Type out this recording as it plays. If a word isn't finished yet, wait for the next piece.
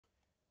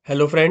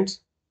Hello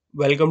friends,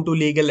 welcome to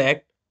Legal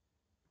Act.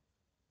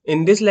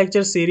 In this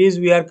lecture series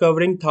we are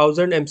covering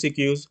 1000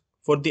 MCQs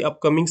for the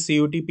upcoming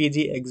CUET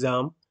PG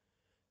exam.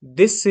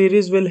 This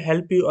series will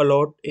help you a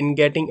lot in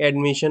getting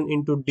admission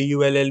into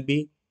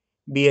DU-LLB,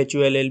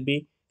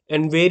 BHU-LLB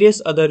and various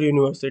other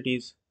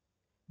universities.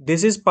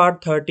 This is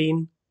part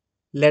 13.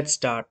 Let's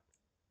start.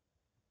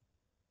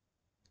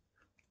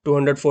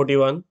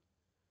 241.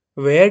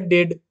 Where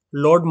did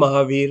Lord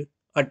Mahavir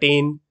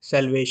attain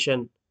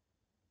salvation?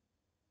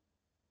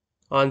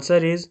 Answer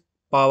is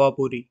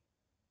Pavapuri.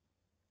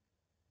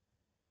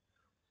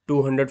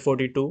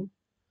 242.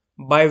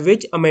 By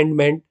which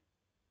amendment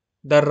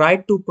the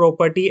right to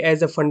property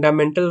as a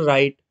fundamental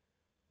right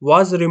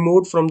was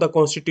removed from the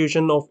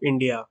Constitution of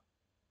India?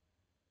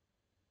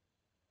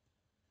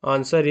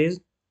 Answer is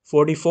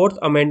 44th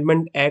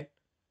Amendment Act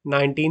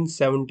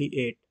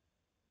 1978.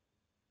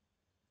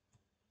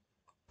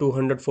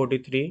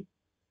 243.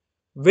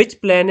 Which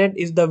planet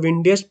is the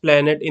windiest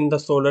planet in the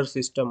solar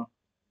system?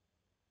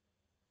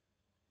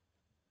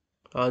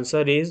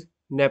 Answer is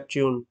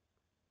Neptune.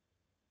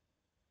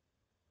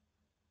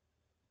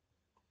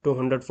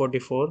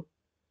 244.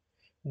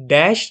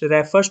 Dash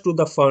refers to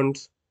the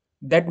funds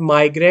that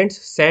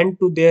migrants send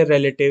to their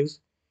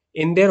relatives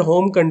in their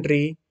home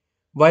country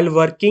while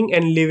working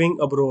and living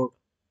abroad.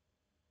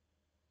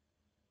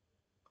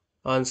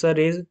 Answer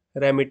is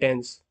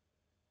remittance.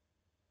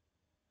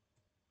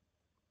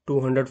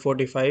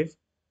 245.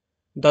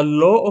 The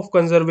law of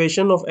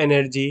conservation of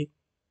energy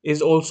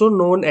is also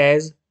known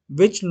as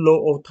which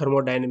law of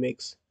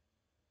thermodynamics?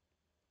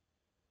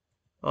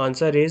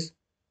 Answer is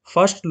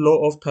first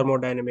law of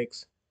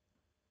thermodynamics.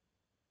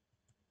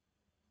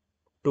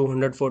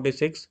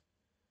 246.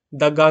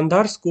 The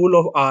Gandhar school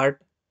of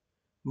art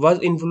was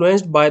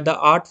influenced by the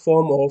art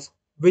form of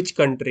which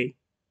country?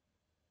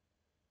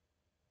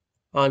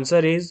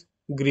 Answer is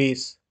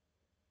Greece.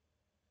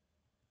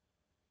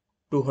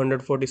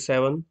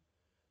 247.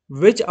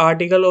 Which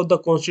article of the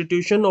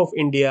Constitution of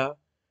India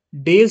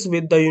deals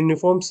with the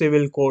Uniform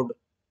Civil Code?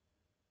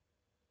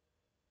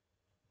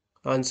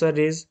 Answer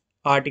is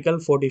Article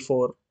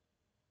 44.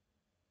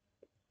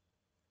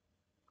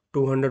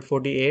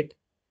 248.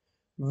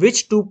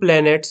 Which two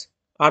planets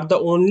are the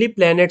only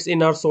planets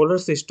in our solar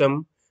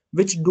system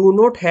which do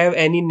not have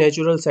any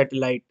natural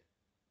satellite?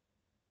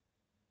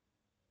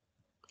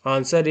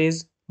 Answer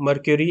is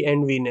Mercury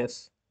and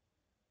Venus.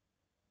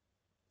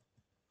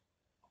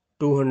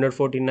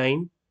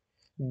 249.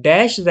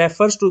 Dash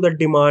refers to the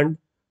demand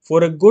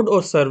for a good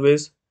or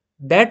service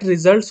that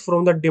results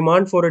from the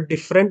demand for a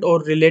different or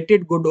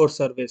related good or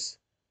service.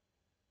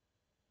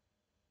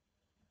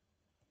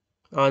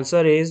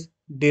 Answer is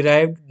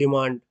derived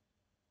demand.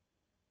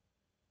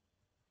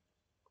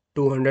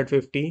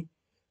 250.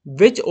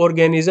 Which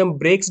organism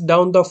breaks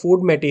down the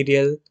food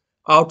material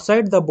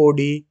outside the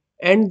body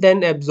and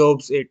then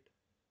absorbs it?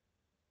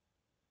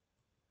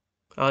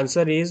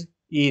 Answer is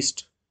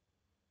yeast.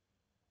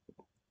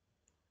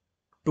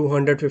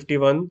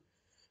 251.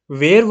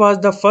 Where was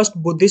the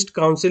first Buddhist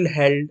council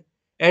held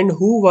and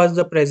who was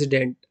the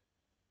president?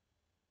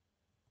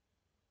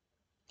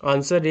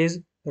 Answer is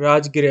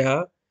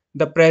Rajgriha.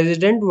 The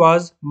president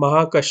was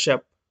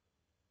Mahakashyap.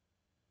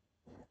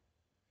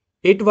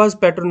 It was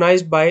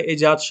patronized by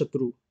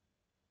Ajatashatru.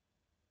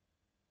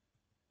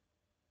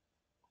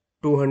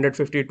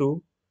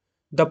 252.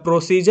 The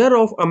procedure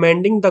of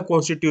amending the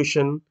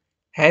constitution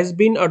has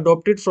been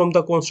adopted from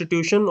the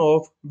constitution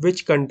of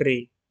which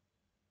country?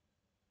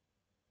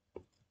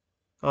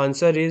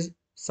 Answer is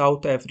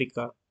South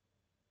Africa.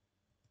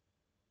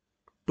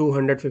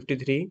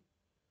 253.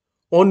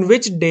 On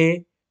which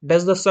day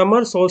does the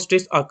summer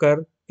solstice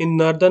occur in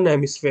northern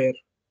hemisphere?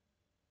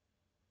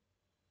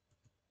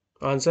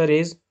 Answer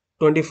is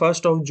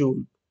 21st of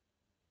June.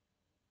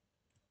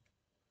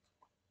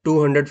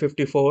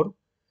 254.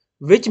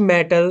 Which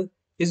metal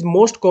is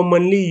most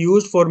commonly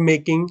used for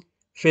making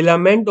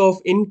filament of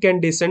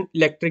incandescent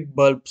electric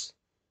bulbs?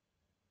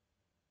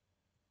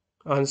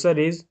 Answer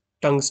is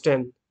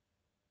tungsten.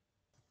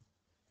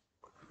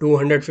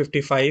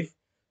 255.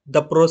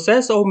 The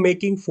process of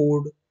making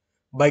food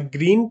by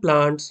green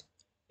plants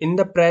in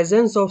the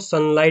presence of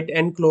sunlight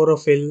and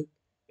chlorophyll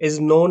is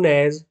known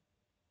as.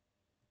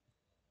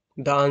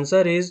 The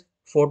answer is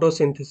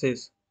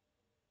photosynthesis.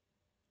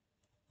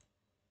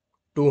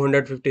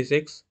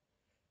 256.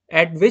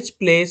 At which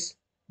place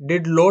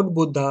did Lord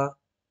Buddha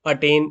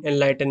attain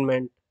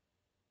enlightenment?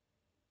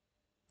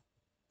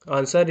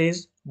 Answer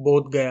is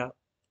Bodh Gaya.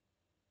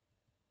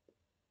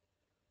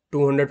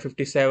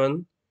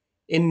 257.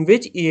 In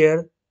which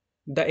year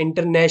the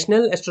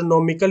International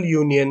Astronomical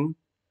Union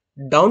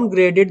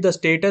downgraded the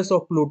status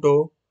of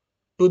Pluto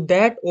to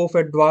that of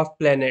a dwarf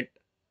planet?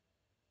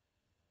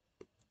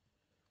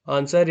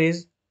 Answer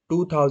is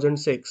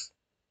 2006.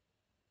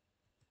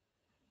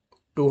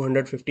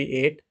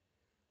 258.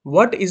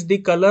 What is the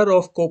color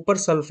of copper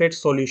sulfate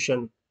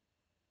solution?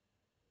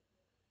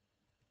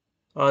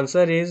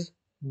 Answer is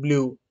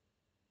blue.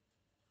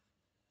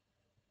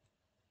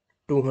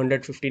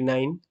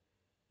 259.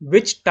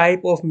 Which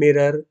type of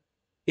mirror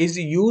is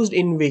used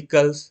in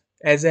vehicles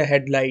as a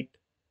headlight?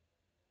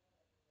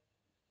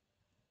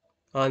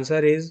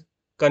 Answer is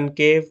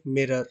concave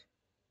mirror.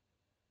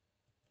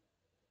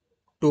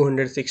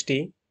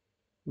 260.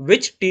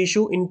 Which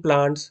tissue in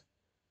plants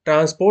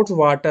transports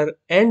water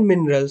and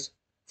minerals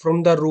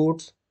from the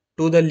roots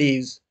to the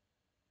leaves?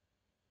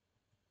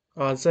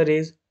 Answer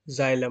is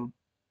xylem.